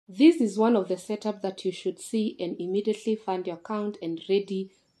This is one of the setups that you should see and immediately fund your account and ready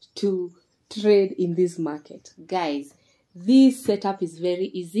to trade in this market. Guys, this setup is very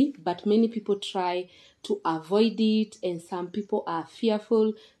easy, but many people try to avoid it, and some people are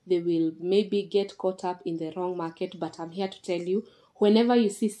fearful. They will maybe get caught up in the wrong market, but I'm here to tell you, whenever you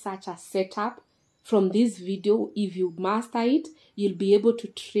see such a setup from this video, if you master it, you'll be able to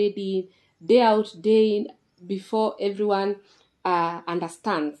trade in day out, day in, before everyone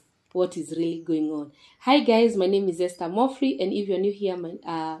understands what is really going on. Hi guys, my name is Esther Mofrey, and if you're new here,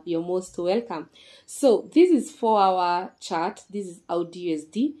 you're most welcome. So this is 4-hour chart. This is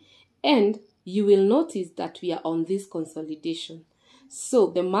AUD/USD, and you will notice that we are on this consolidation. So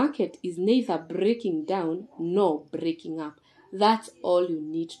the market is neither breaking down nor breaking up. That's all you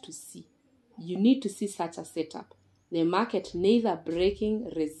need to see. You need to see such a setup. The market neither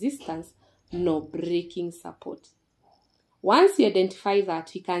breaking resistance nor breaking support. Once you identify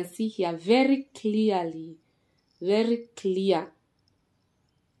that, you can see here very clearly, very clear,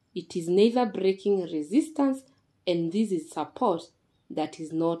 it is neither breaking resistance, and this is support that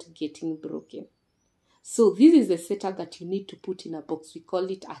is not getting broken. So this is the setup that you need to put in a box. We call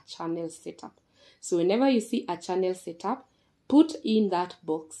it a channel setup. So whenever you see a channel setup, put in that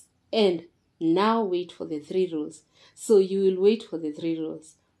box and now wait for the 3 rules. So you will wait for the 3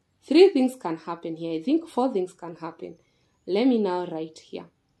 rules. 3 things can happen here. I think 4 things can happen. Let me now write here.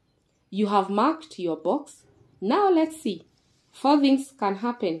 You have marked your box. Now let's see. 4 things can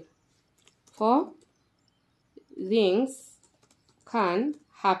happen. 4 things can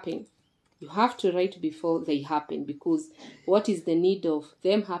happen. You have to write before they happen, because what is the need of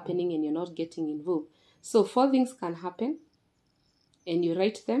them happening and you're not getting involved? So 4 things can happen, and you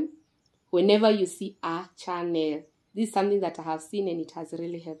write them whenever you see a channel. This is something that I have seen and it has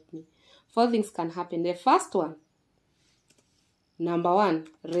really helped me. 4 things can happen. The first one, number 1,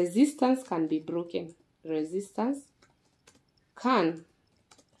 resistance can be broken. Resistance can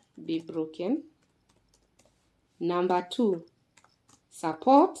be broken. Number 2,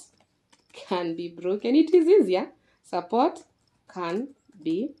 support can be broken. It is easier. Support can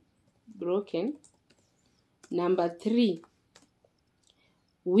be broken. Number 3,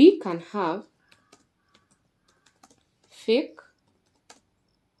 we can have fake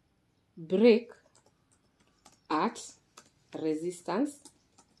break at resistance.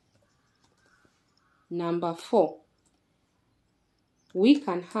 Number 4, we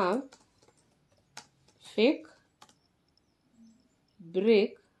can have fake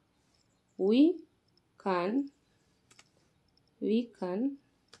break. We can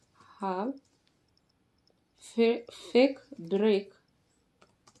have fake break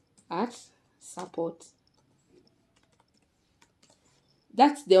at support.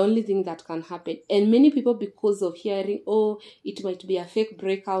 That's the only thing that can happen. And many people, because of hearing, oh, it might be a fake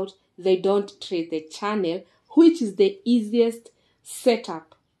breakout, they don't trade the channel, which is the easiest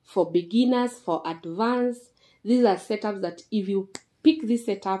setup for beginners, for advanced. These are setups that if you pick this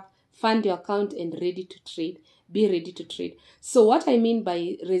setup, fund your account and ready to trade. Be ready to trade. So what I mean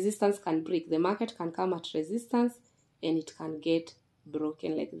by resistance can break, the market can come at resistance and it can get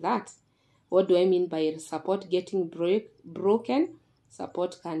broken like that. What do I mean by support getting broken?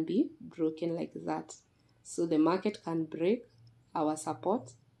 Support can be broken like that. So the market can break our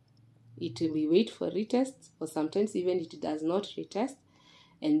support. We wait for retest, or sometimes even it does not retest,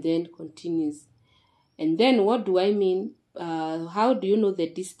 and then continues. And then what do I mean? How do you know the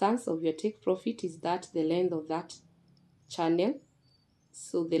distance of your take profit? Is that the length of that channel?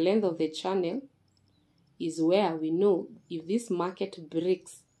 So the length of the channel is where we know if this market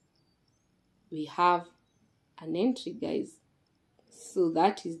breaks, we have an entry, guys. So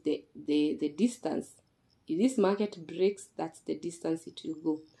that is the distance. If this market breaks, that's the distance it will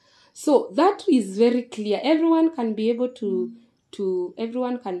go. So that is very clear. Everyone can be able to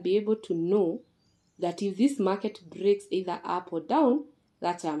know that if this market breaks either up or down,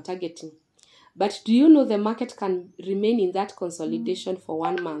 that's what I'm targeting. But do you know the market can remain in that consolidation for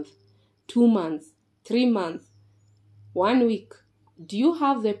 1 month, 2 months, 3 months, 1 week? Do you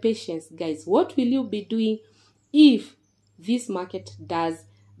have the patience, guys? What will you be doing if this market does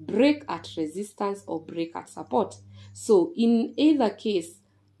break at resistance or break at support? So in either case,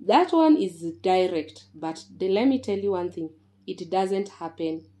 that one is direct, but let me tell you one thing, it doesn't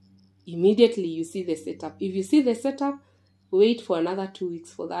happen immediately you see the setup. If you see the setup, wait for another 2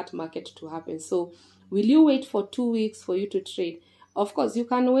 weeks for that market to happen. So will you wait for 2 weeks for you to trade? Of course, you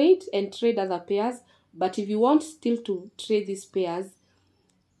can wait and trade other pairs, but if you want still to trade these pairs,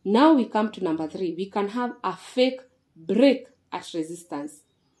 now we come to number 3. We can have a fake break at resistance.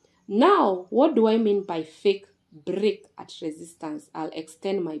 Now, what do I mean by fake break at resistance, I'll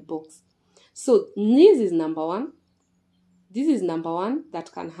extend my box. So this is number one. This is number one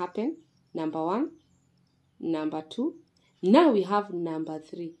that can happen. Number one. Number two. Now we have number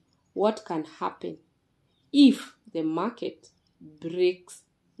three. What can happen if the market breaks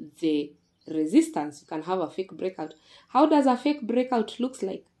the resistance? You can have a fake breakout. How does a fake breakout looks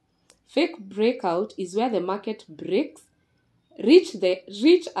like? Fake breakout is where the market breaks, reach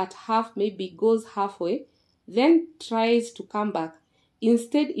at half, maybe goes halfway, then tries to come back.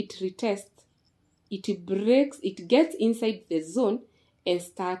 Instead, it retests. It breaks, it gets inside the zone and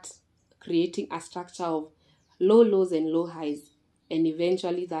starts creating a structure of low lows and low highs. And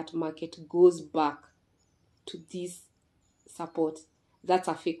eventually that market goes back to this support. That's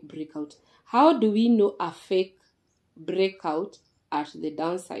a fake breakout. How do we know a fake breakout at the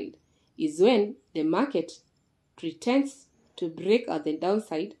downside? Is when the market pretends to break at the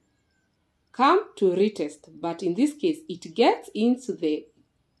downside, come to retest, but in this case, it gets into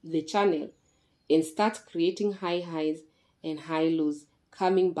the channel and starts creating high highs and high lows,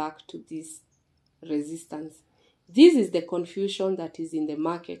 coming back to this resistance. This is the confusion that is in the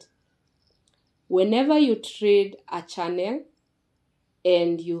market. Whenever you trade a channel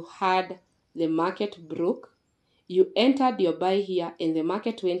and you had the market broke, you entered your buy here and the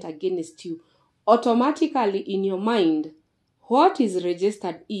market went against you, automatically in your mind, what is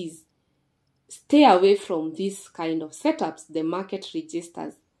registered is stay away from this kind of setups. The market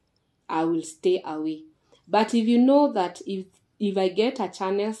registers, I will stay away. But if you know that if I get a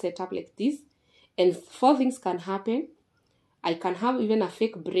channel set up like this, and four things can happen, I can have even a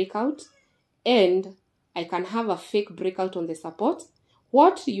fake breakout, and I can have a fake breakout on the support.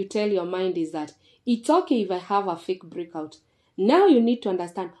 What you tell your mind is that it's okay if I have a fake breakout. Now you need to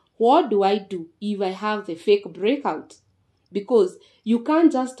understand, what do I do if I have the fake breakout? Because you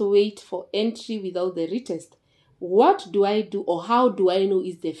can't just wait for entry without the retest. What do I do, or how do I know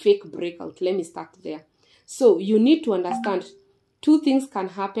is the fake breakout? Let me start there. So you need to understand two things can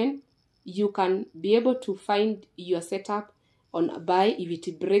happen. You can be able to find your setup on a buy. If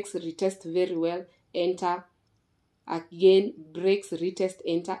it breaks, retest very well, enter. Again, breaks, retest,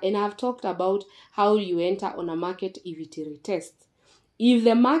 enter. And I've talked about how you enter on a market if it retests. If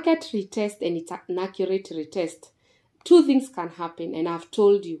the market retests and it's an accurate retest, two things can happen. And I've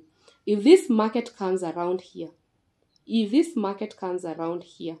told you, if this market comes around here,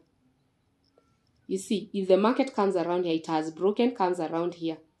 you see, if the market comes around here, it has broken, comes around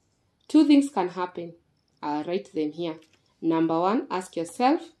here, two things can happen. I'll write them here. Number one, ask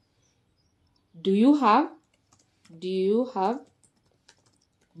yourself, do you have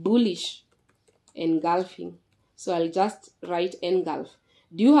bullish engulfing? So I'll just write engulf.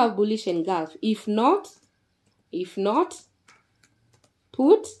 Do you have bullish engulf? If not,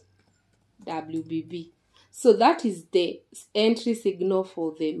 put WBB. So that is the entry signal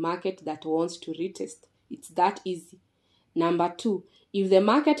for the market that wants to retest. It's that easy. Number two, if the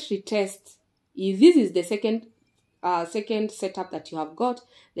market retests, if this is the second setup that you have got,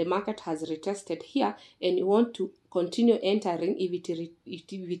 the market has retested here and you want to continue entering. If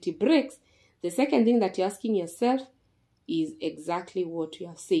it breaks, the second thing that you're asking yourself is exactly what you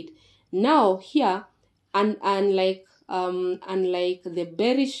have said. Now here, unlike the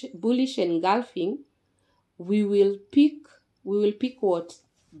bullish engulfing, we will pick what?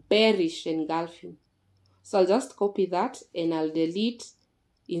 Bearish engulfing. So I'll just copy that and I'll delete.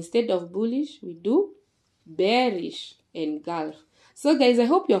 Instead of bullish, we do bearish engulf. So guys, I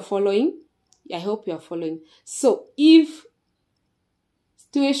hope you're following. So if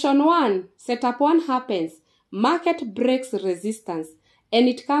situation one, setup one happens, market breaks resistance and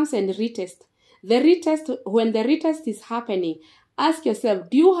it comes and retest. When the retest is happening, ask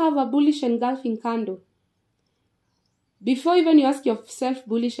yourself, do you have a bullish engulfing candle? Before even you ask yourself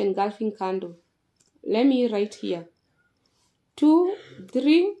bullish engulfing candle, let me write here. 2,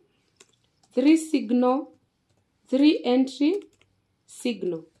 3 signal, 3 entry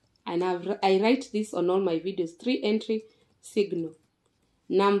signal. And I write this on all my videos, 3 entry signal.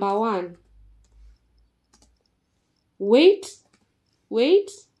 Number one, wait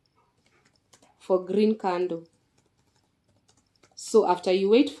for green candle. So after you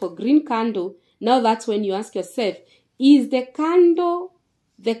wait for green candle, now that's when you ask yourself, is the candle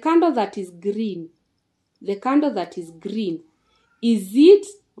that is green, is it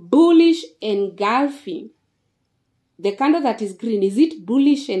bullish engulfing? The candle that is green, is it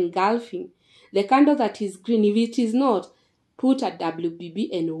bullish engulfing? The candle that is green, if it is not, put a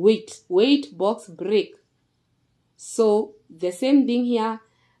WBB and wait box break. So the same thing here,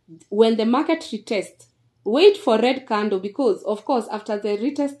 when the market retests, wait for red candle, because of course after the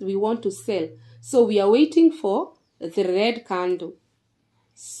retest we want to sell. So we are waiting for the red candle.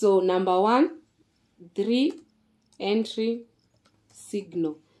 So number 1, 3 entry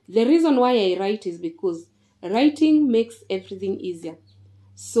signal. The reason why I write is because writing makes everything easier.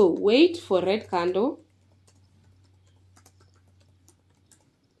 So wait for red candle.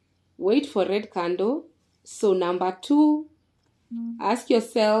 Wait for red candle. So number 2, ask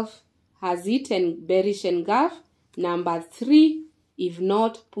yourself, has it and bearish engulf? Number 3, if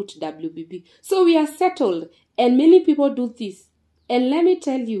not, put WBB. So we are settled, and many people do this. And let me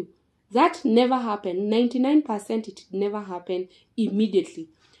tell you, that never happened. 99% it never happened immediately.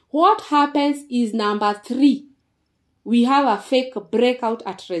 What happens is number 3, we have a fake breakout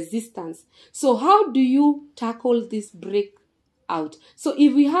at resistance. So how do you tackle this breakout? So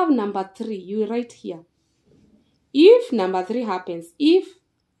if we have number 3, you write here. If number 3 happens,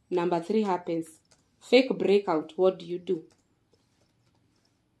 fake breakout, what do you do?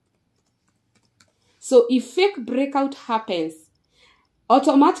 So if fake breakout happens,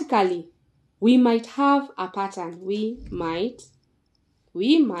 automatically we might have a pattern. We might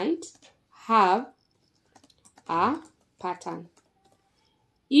have a pattern.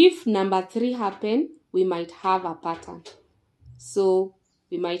 If number 3 happen, we might have a pattern. So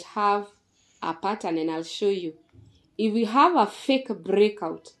we might have a pattern, and I'll show you. If we have a fake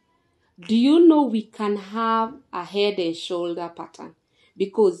breakout, do you know we can have a head and shoulder pattern?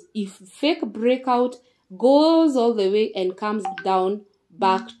 Because if fake breakout goes all the way and comes down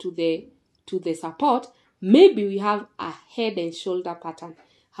back to the support, maybe we have a head and shoulder pattern.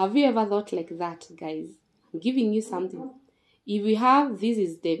 Have you ever thought like that, guys? I'm giving you something. If we have, this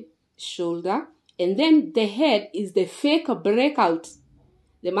is the shoulder, and then the head is the fake breakout,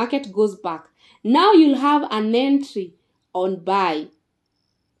 the market goes back. Now you'll have an entry on buy.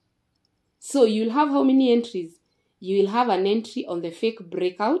 So you'll have how many entries? You will have an entry on the fake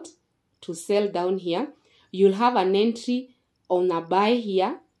breakout to sell down here. You'll have an entry on a buy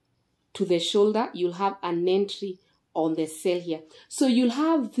here to the shoulder. You'll have an entry on the sell here. So you'll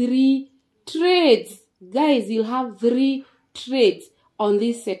have 3 trades. Guys, you'll have 3 trades on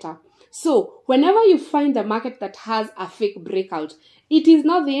this setup. So whenever you find the market that has a fake breakout, it is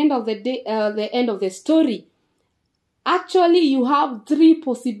not the end of the day, the end of the story. Actually, you have 3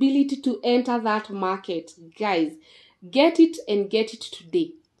 possibilities to enter that market. Guys, get it and get it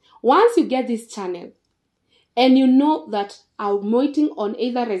today. Once you get this channel and you know that I'm waiting on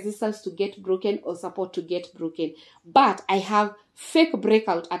either resistance to get broken or support to get broken, but I have fake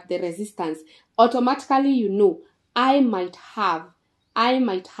breakout at the resistance, automatically you know I might have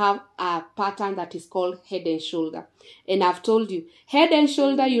a pattern that is called head and shoulder. And I've told you, head and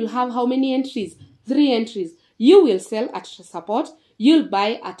shoulder, you'll have how many entries? 3 entries. You will sell at support, you'll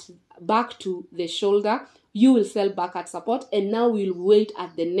buy at back to the shoulder, you will sell back at support, and now we'll wait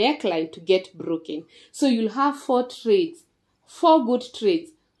at the neckline to get broken. So you'll have 4 trades, 4 good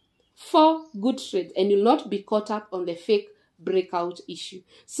trades, 4 good trades, and you'll not be caught up on the fake breakout issue.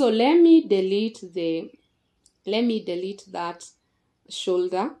 So let me delete that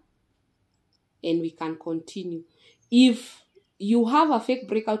shoulder, and we can continue. If you have a fake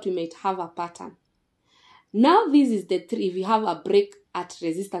breakout, you might have a pattern. Now this is the 3. If you have a break at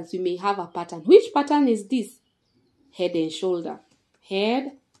resistance, you may have a pattern. Which pattern is this? Head and shoulder.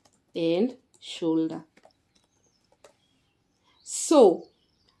 Head and shoulder. So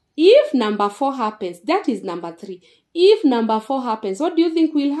if number 4 happens, that is number 3. If number 4 happens, what do you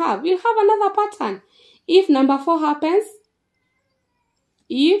think we'll have? We'll have another pattern. If number 4 happens,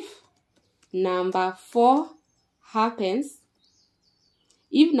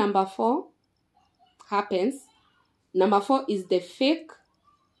 number 4 is the fake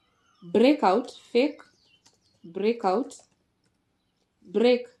breakout, break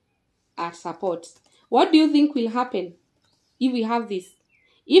at support. What do you think will happen if we have this?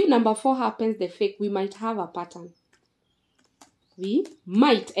 If number 4 happens, the fake, we might have a pattern. We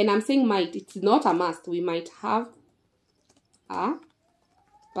might, and I'm saying might, it's not a must. We might have a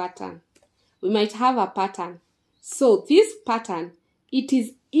pattern. We might have a pattern. So this pattern, it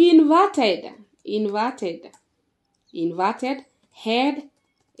is inverted, head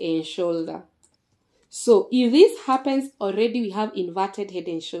and shoulder. So if this happens, already we have inverted head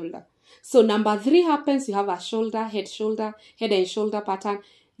and shoulder. So number 3 happens, you have a shoulder, head and shoulder pattern.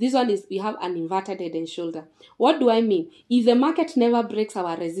 This one is, we have an inverted head and shoulder. What do I mean? If the market never breaks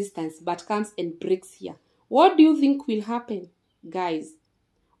our resistance, but comes and breaks here, what do you think will happen? Guys,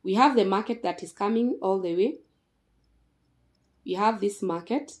 we have the market that is coming all the way. We have this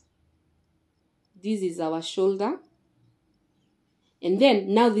market. This is our shoulder. And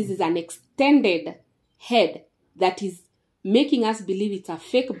then now this is an extended head that is making us believe it's a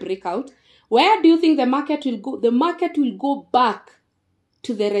fake breakout. Where do you think the market will go? The market will go back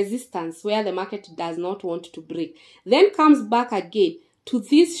to the resistance where the market does not want to break. Then comes back again to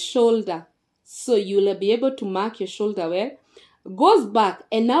this shoulder. So you will be able to mark your shoulder well. Goes back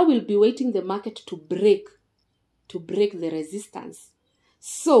and now we'll be waiting the market to break the resistance.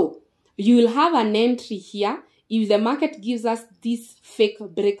 So you will have an entry here. If the market gives us this fake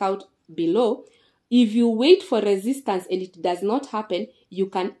breakout below, if you wait for resistance and it does not happen, you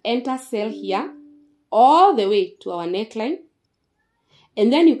can enter sell here all the way to our neckline.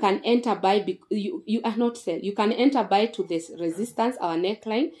 And then you can enter buy, you are not sell. You can enter buy to this resistance, our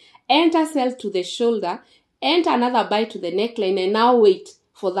neckline, enter sell to the shoulder, enter another buy to the neckline, and now wait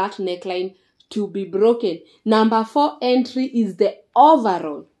for that neckline to be broken. Number 4 entry is the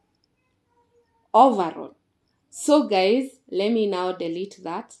overall. So guys, let me now delete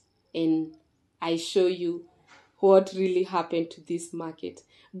that and I show you what really happened to this market.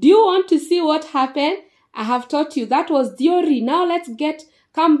 Do you want to see what happened? I have taught you. That was theory. Now let's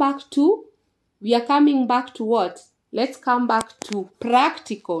come back to, we are coming back to what? Let's come back to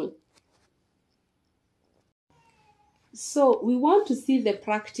practical. So we want to see the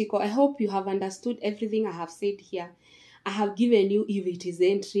practical. I hope you have understood everything I have said here. I have given you if it is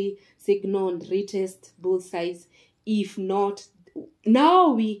entry, signal, and retest, both sides. If not, now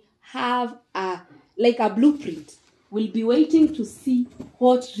we have like a blueprint. We'll be waiting to see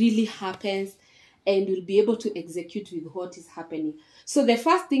what really happens and we'll be able to execute with what is happening. So the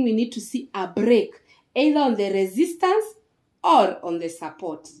first thing we need to see a break, either on the resistance or on the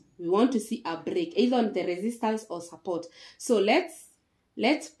support. We want to see a break, either on the resistance or support. So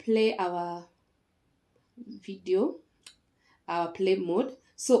let's play our video, our play mode.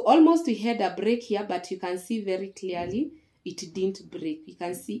 So almost we had a break here, but you can see very clearly it didn't break. You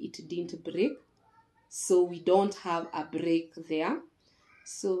can see it didn't break. So we don't have a break there.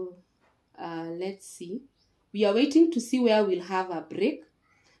 So let's see. We are waiting to see where we'll have a break.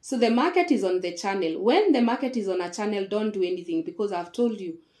 So the market is on the channel. When the market is on a channel, don't do anything because I've told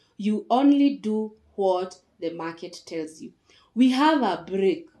you, you only do what the market tells you. We have a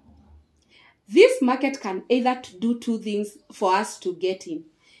break. This market can either do 2 things for us to get in.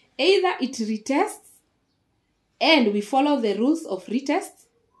 Either it retests and we follow the rules of retest.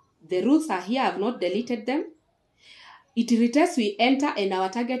 The rules are here, I've not deleted them. It retests, we enter and our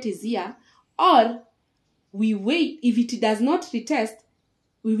target is here. Or we wait. If it does not retest,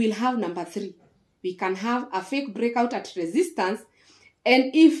 we will have number 3. We can have a fake breakout at resistance.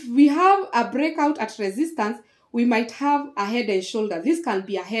 And if we have a breakout at resistance, we might have a head and shoulder. This can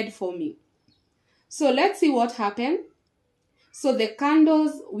be a head forming. So let's see what happened. So the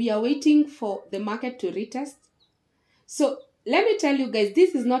candles, we are waiting for the market to retest. So let me tell you guys,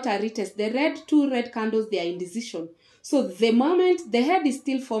 this is not a retest. The 2 red candles, they are in decision. So the moment the head is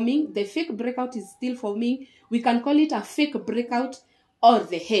still forming, the fake breakout is still forming, we can call it a fake breakout or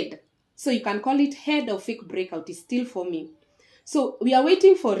the head. So you can call it head or fake breakout, is still forming. So we are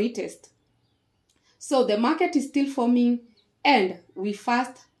waiting for retest. So the market is still forming and we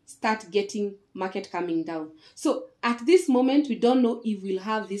first start getting market coming down. So at this moment, we don't know if we'll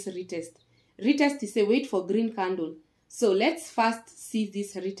have this retest. Retest is a wait for green candle. So let's first see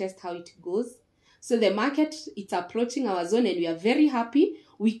this retest, how it goes. So the market, it's approaching our zone and we are very happy.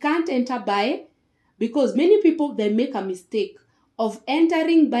 We can't enter buy because many people, they make a mistake of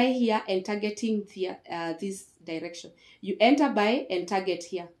entering buy here and targeting the, this direction. You enter buy and target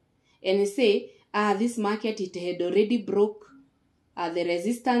here. And you say, this market, it had already broke the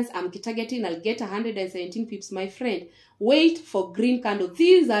resistance. I'm targeting, I'll get 117 pips. My friend, wait for green candle.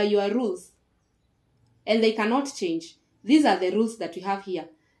 These are your rules. And they cannot change. These are the rules that we have here.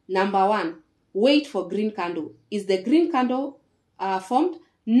 Number 1, wait for green candle. Is the green candle formed?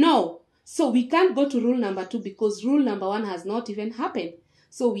 No. So we can't go to rule number 2 because rule number 1 has not even happened.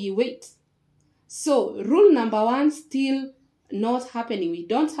 So we wait. So rule number 1 still not happening. We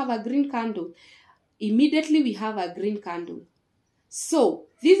don't have a green candle. Immediately we have a green candle. So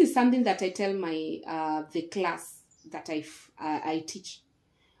this is something that I tell my the class that I teach.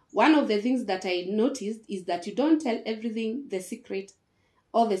 One of the things that I noticed is that you don't tell everything, the secret,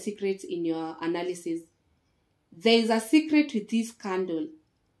 all the secrets in your analysis. There is a secret with this candle.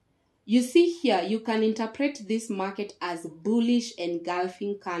 You see here, you can interpret this market as bullish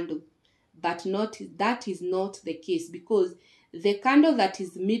engulfing candle, but that is not the case because the candle that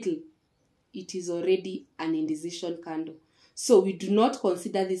is middle, it is already an indecision candle. So we do not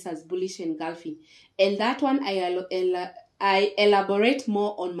consider this as bullish engulfing. And that one I elaborate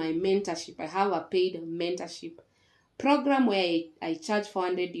more on my mentorship. I have a paid mentorship program where I charge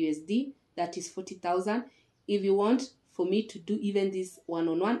 400 USD, that is 40,000. If you want for me to do even this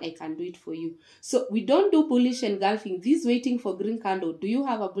one-on-one, I can do it for you. So we don't do bullish engulfing. This waiting for green candle. Do you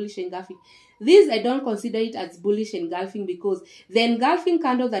have a bullish engulfing? This, I don't consider it as bullish engulfing because the engulfing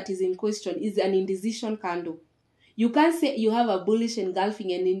candle that is in question is an indecision candle. You can't say you have a bullish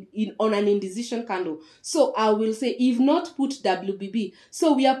engulfing and on an indecision candle. So I will say, if not, put WBB.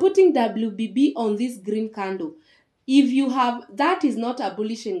 So we are putting WBB on this green candle. If you have, that is not a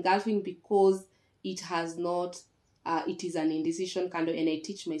bullish engulfing because it has not, it is an indecision candle, and I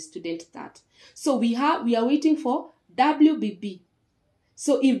teach my students that. So we are waiting for WBB.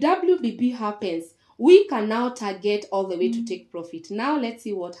 So if WBB happens, we can now target all the way to take profit. Now let's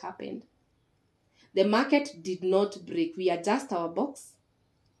see what happened. The market did not break. We adjust our box.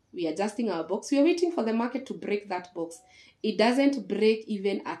 We are adjusting our box. We are waiting for the market to break that box. It doesn't break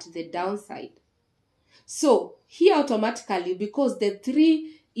even at the downside. So here automatically, because the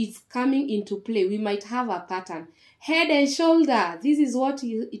 3 is coming into play, we might have a pattern. Head and shoulder. This is what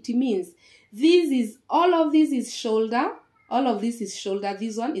it means. This is, all of this is shoulder. All of this is shoulder.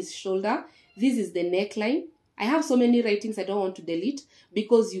 This one is shoulder. This is the neckline. I have so many writings I don't want to delete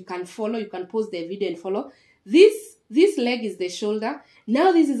because you can follow. You can pause the video and follow. This leg is the shoulder.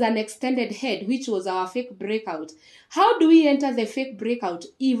 Now this is an extended head, which was our fake breakout. How do we enter the fake breakout?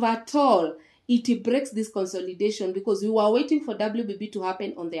 If at all it breaks this consolidation, because we were waiting for WBB to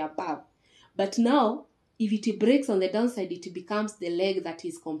happen on the above. But now, if it breaks on the downside, it becomes the leg that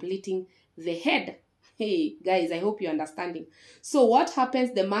is completing the head. Hey, guys, I hope you're understanding. So what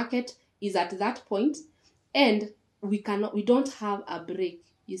happens? The market is at that point, and we don't have a break.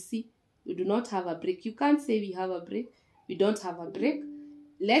 You see, we do not have a break. You can't say we have a break. We don't have a break.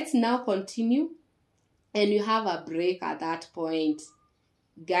 Let's now continue, and you have a break at that point.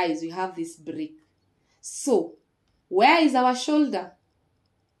 Guys, we have this break. So where is our shoulder?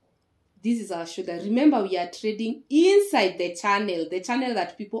 This is our shoulder. Remember, we are trading inside the channel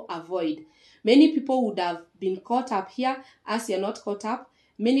that people avoid. Many people would have been caught up here as you're not caught up.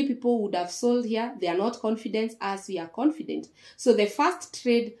 Many people would have sold here. They are not confident as we are confident. So the first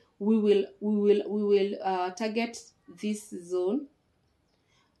trade, we will target this zone.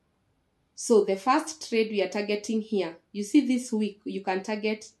 So the first trade we are targeting here. You see this week, you can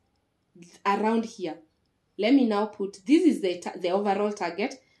target around here. Let me now put, this is the overall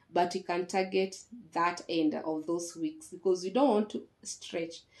target, but you can target that end of those weeks because you don't want to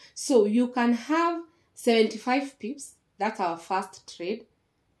stretch. So you can have 75 pips. That's our first trade.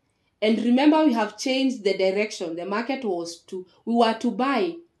 And remember, we have changed the direction. The market was we were to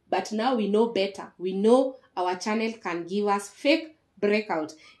buy, but now we know better. We know our channel can give us fake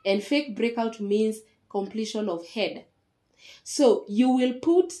breakout, and fake breakout means completion of head. So you will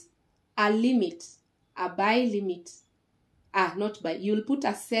put a limit, a buy limit. Not buy. You will put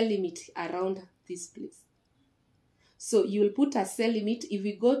a sell limit around this place. So you will put a sell limit. If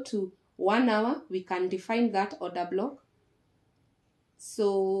we go to 1 hour, we can define that order block.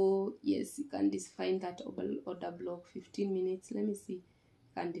 So yes, you can define that order block. 15 minutes. Let me see. You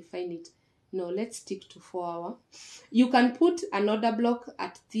can define it. No, let's stick to 4 hour. You can put an order block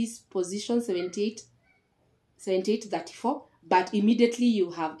at this position 78.34, but immediately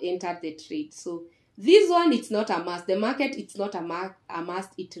you have entered the trade. So this one, it's not a must. The market, it's not a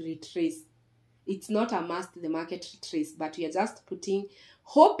must. It retrace. It's not a must. The market retrace, but we are just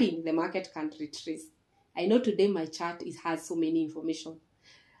hoping the market can retrace. I know today my chart has so many information.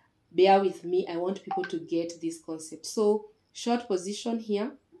 Bear with me. I want people to get this concept. So short position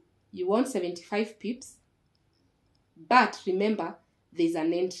here. You want 75 pips, but remember, there's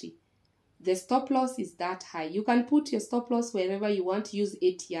an entry. The stop loss is that high. You can put your stop loss wherever you want. Use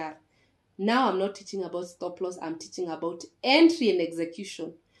ATR. Now I'm not teaching about stop loss. I'm teaching about entry and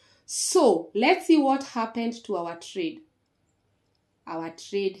execution. So let's see what happened to our trade. Our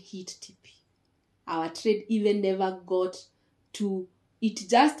trade hit TP. Our trade even never got to, it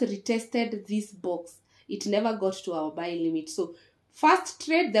just retested this box. It never got to our buy limit. So first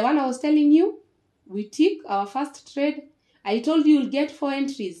trade, the one I was telling you, we took our first trade. I told you you'll get 4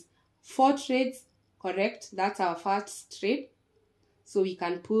 entries. 4 trades, correct? That's our first trade. So we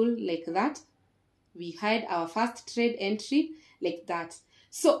can pull like that. We hide our first trade entry like that.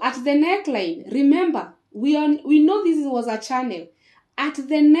 So at the neckline, remember, we know this was a channel. At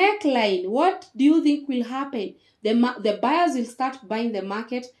the neckline, what do you think will happen? The buyers will start buying the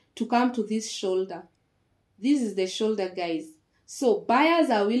market to come to this shoulder. This is the shoulder, guys. So buyers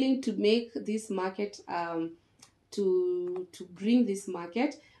are willing to make this market, to bring this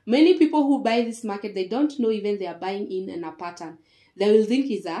market. Many people who buy this market, they don't know even they are buying in a pattern. They will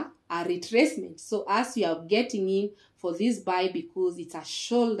think it's a retracement. So as you are getting in for this buy because it's a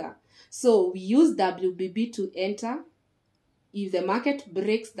shoulder. So we use WBB to enter. if the market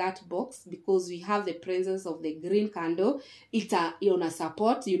breaks that box, because we have the presence of the green candle, it's on a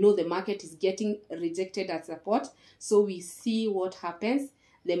support. You know the market is getting rejected at support. So we see what happens.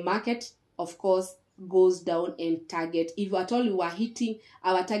 The market, of course, goes down and target. If at all we were hitting,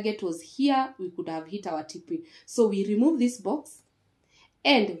 our target was here, we could have hit our TP. So we remove this box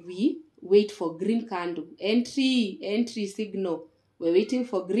and we wait for green candle. Entry signal. We're waiting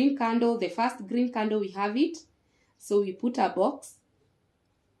for green candle. The first green candle, we have it. So we put a box.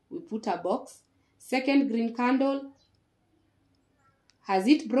 Second green candle. Has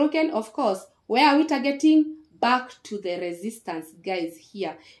it broken? Of course. Where are we targeting? Back to the resistance, guys,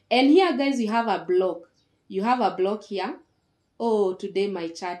 here. And here, guys, we have a block. You have a block here. Oh, today my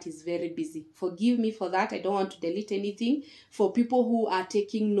chart is very busy. Forgive me for that. I don't want to delete anything for people who are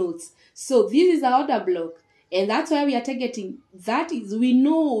taking notes. So this is our order block. And that's why we are targeting. That is, we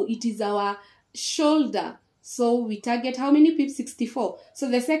know it is our shoulder. So we target how many pips? 64. So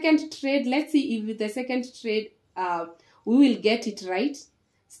the second trade, let's see if with the second trade, we will get it right.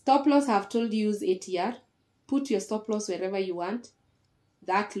 Stop loss, I've told you, use ATR. Put your stop loss wherever you want.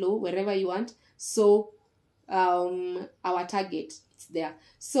 That low, wherever you want. So our target, it's there.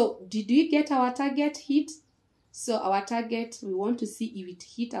 So did we get our target hit? So our target, we want to see if it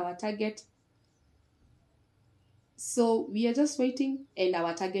hit our target. So we are just waiting and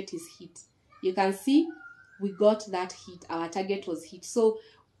our target is hit. You can see we got that hit. Our target was hit. So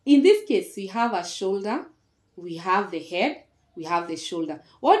in this case, we have a shoulder, we have the head, we have the shoulder.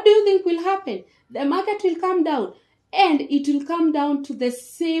 What do you think will happen? The market will come down and it will come down to the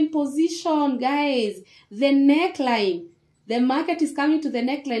same position, guys. The neckline. The market is coming to the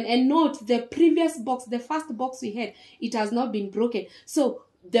neckline, and note the previous box, the first box we had, it has not been broken. So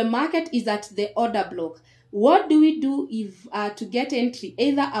the market is at the order block. What do we do if to get entry?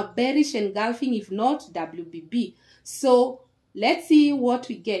 Either a bearish engulfing, if not WBB. So let's see what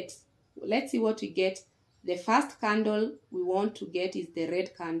we get. Let's see what we get. The first candle we want to get is the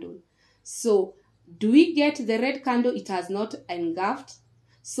red candle. So do we get the red candle? It has not engulfed.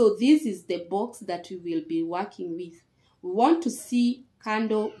 So this is the box that we will be working with. We want to see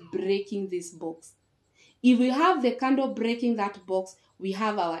candle breaking this box. If we have the candle breaking that box, we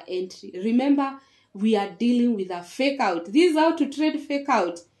have our entry. Remember, we are dealing with a fake out. This is how to trade fake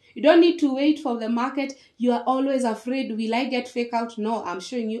out. You don't need to wait for the market. You are always afraid, will I get fake out? No, I'm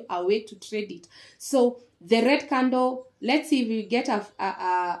showing you a way to trade it. So the red candle, let's see if we get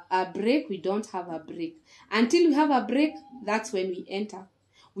a break. We don't have a break. Until we have a break, that's when we enter.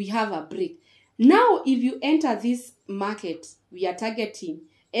 We have a break. Now, if you enter this market, we are targeting,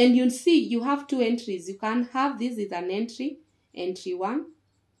 and you see you have two entries. You can have this is an entry, entry one.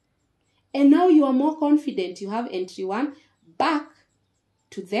 And now you are more confident. You have entry one back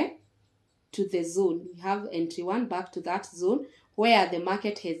to the zone. You have entry one back to that zone where the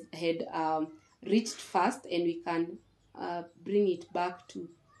market had reached first, and we can bring it back to,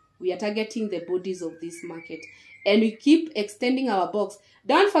 we are targeting the bodies of this market. And we keep extending our box.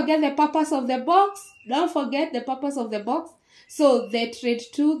 Don't forget the purpose of the box. Don't forget the purpose of the box. So the trade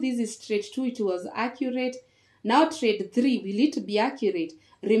 2, this is trade 2, it was accurate. Now trade 3, will it be accurate?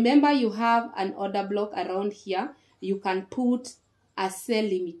 Remember, you have an order block around here. You can put a sell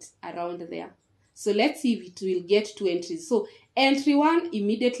limit around there. So let's see if it will get two entries. So entry 1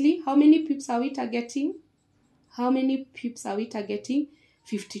 immediately, how many pips are we targeting? How many pips are we targeting?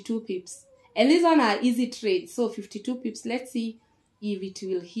 52 pips. And these one are easy trades. So 52 pips. Let's see if it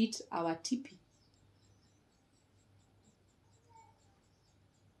will hit our TP.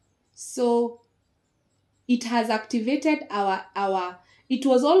 So it has activated our it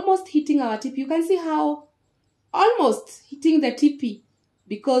was almost hitting our TP. You can see how almost hitting the TP,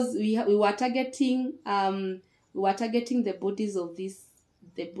 because we were targeting the bodies of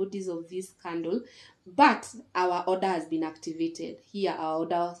this candle, but our order has been activated. Here our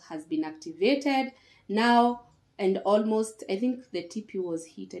order has been activated now, and almost, I think the TP was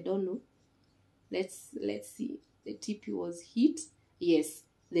hit. I don't know. Let's see. The TP was hit. Yes,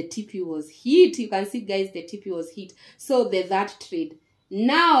 the TP was hit. You can see, guys, the TP was hit. So the third trade.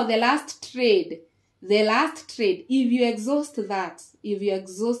 Now the last trade. If you exhaust that, if you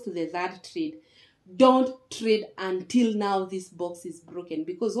exhaust the third trade, don't trade until now this box is broken.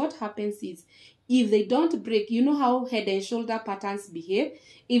 Because what happens is, if they don't break, you know how head and shoulder patterns behave.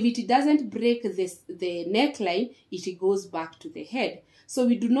 If it doesn't break the neckline, it goes back to the head. So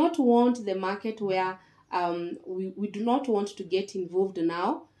we do not want the market where we do not want to get involved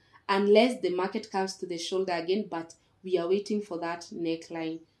now unless the market comes to the shoulder again, but we are waiting for that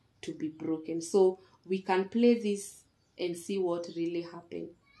neckline to be broken. So we can play this and see what really happened.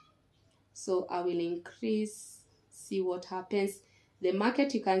 So I will increase see what happens. The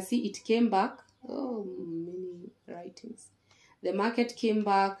market, you can see it came back. Oh, many writings. The market came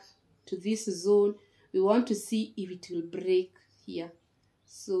back to this zone. We want to see if it will break here.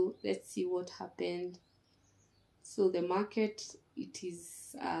 So let's see what happened. So the market, it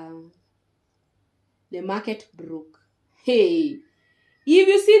is the market broke. Hey, if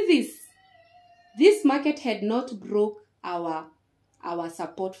you see this market had not broke our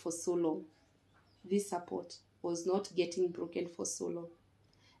support for so long. This support was not getting broken for so long.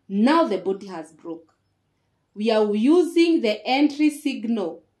 Now the body has broke. We are using the entry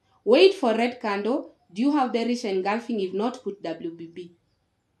signal. Wait for red candle. Do you have bearish engulfing? If not, put WBB.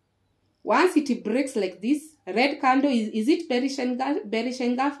 Once it breaks like this, red candle, is it bearish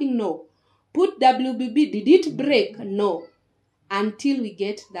engulfing? No. Put WBB. Did it break? No. Until we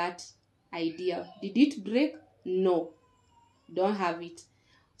get that idea. Did it break? No. Don't have it.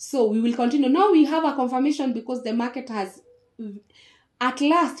 So we will continue. Now we have a confirmation because the market has, at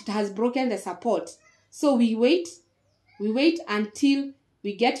last, it has broken the support. So we wait until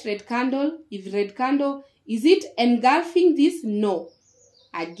we get red candle. If red candle, is it engulfing this? No.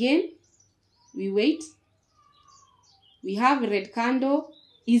 Again, we wait. We have red candle.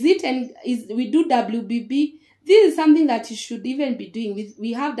 Is it, we do WBB? This is something that you should even be doing.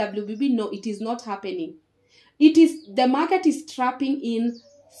 We have WBB. No, it is not happening. It is, the market is trapping in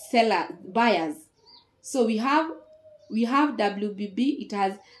buyers. So we have WBB. It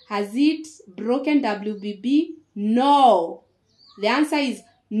has it broken WBB? No. The answer is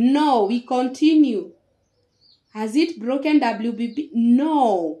no. We continue. Has it broken WBB?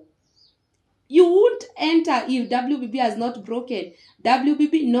 No. You won't enter if WBB has not broken.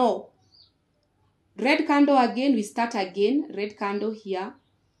 WBB, no. Red candle again, we start again. Red candle here.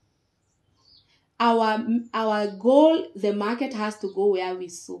 Our goal, the market has to go where we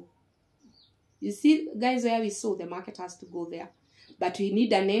saw. You see, guys, where we saw, the market has to go there. But we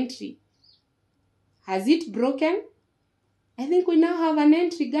need an entry. Has it broken? I think we now have an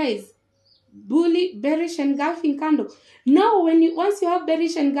entry, guys. Bully, bearish engulfing candle. Now, once you have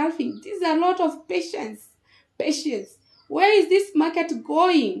bearish engulfing, this is a lot of patience. Patience. Where is this market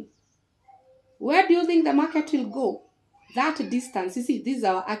going? Where do you think the market will go? That distance. You see, this is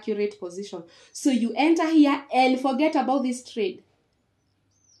our accurate position. So you enter here and forget about this trade.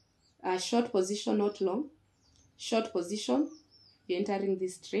 Short position, not long. Short position. You're entering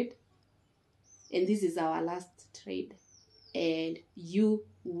this trade. And this is our last trade. And you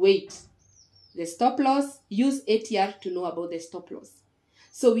wait. The stop loss, use ATR to know about the stop loss.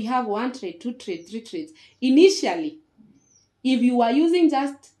 So we have 1 trade, 2 trades, 3 trades. Initially, if you were using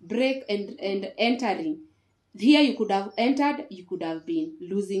just break and entering, here you could have entered, you could have been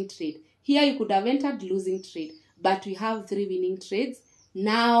losing trade. Here you could have entered losing trade. But we have 3 winning trades.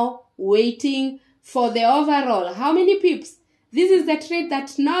 Now waiting for the overall. How many pips? This is the trade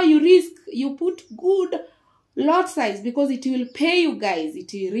that now you risk. You put good lot size because it will pay you, guys. It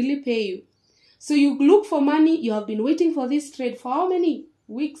will really pay you. So you look for money. You have been waiting for this trade for how many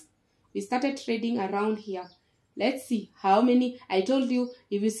weeks? We started trading around here. Let's see how many. I told you,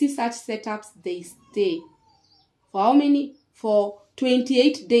 if you see such setups, they stay. For how many? For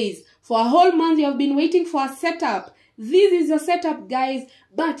 28 days. For a whole month, you have been waiting for a setup. This is your setup, guys,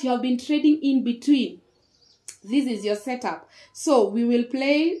 but you have been trading in between. This is your setup. So we will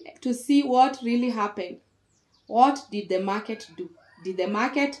play to see what really happened. What did the market do? Did the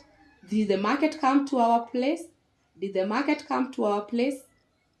market come to our place? Did the market come to our place?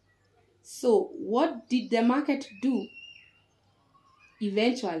 So what did the market do?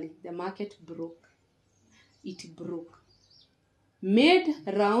 Eventually, the market broke. It broke. Made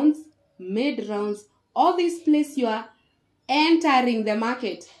rounds. All this place you are entering the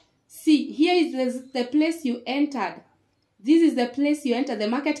market. See, here is the place you entered. This is the place you entered. The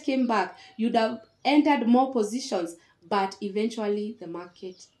market came back. You'd have entered more positions, but eventually the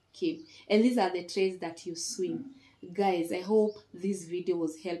market came. And these are the trades that you swing. Guys, I hope this video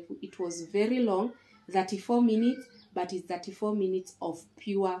was helpful. It was very long, 34 minutes, but it's 34 minutes of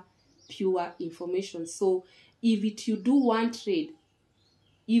pure information. So if you do one trade,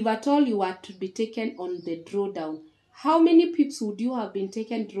 if at all you were to be taken on the drawdown, how many pips would you have been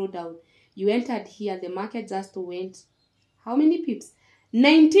taken drawdown? You entered here, the market just went, how many pips?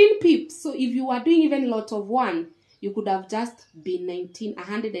 19 pips. So if you were doing even lot of one, you could have just been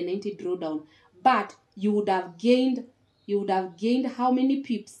 190 drawdown. But you would have gained how many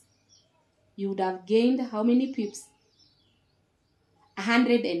pips? You would have gained how many pips?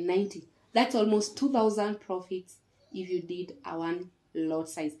 190. That's almost 2,000 profits if you did a one lot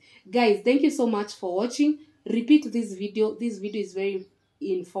size. Guys, thank you so much for watching. Repeat this video. This video is very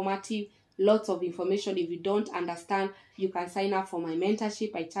informative. lots of information. If you don't understand, you can sign up for my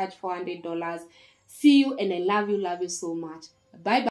mentorship. I charge $400. See you, and I love you so much. Bye bye.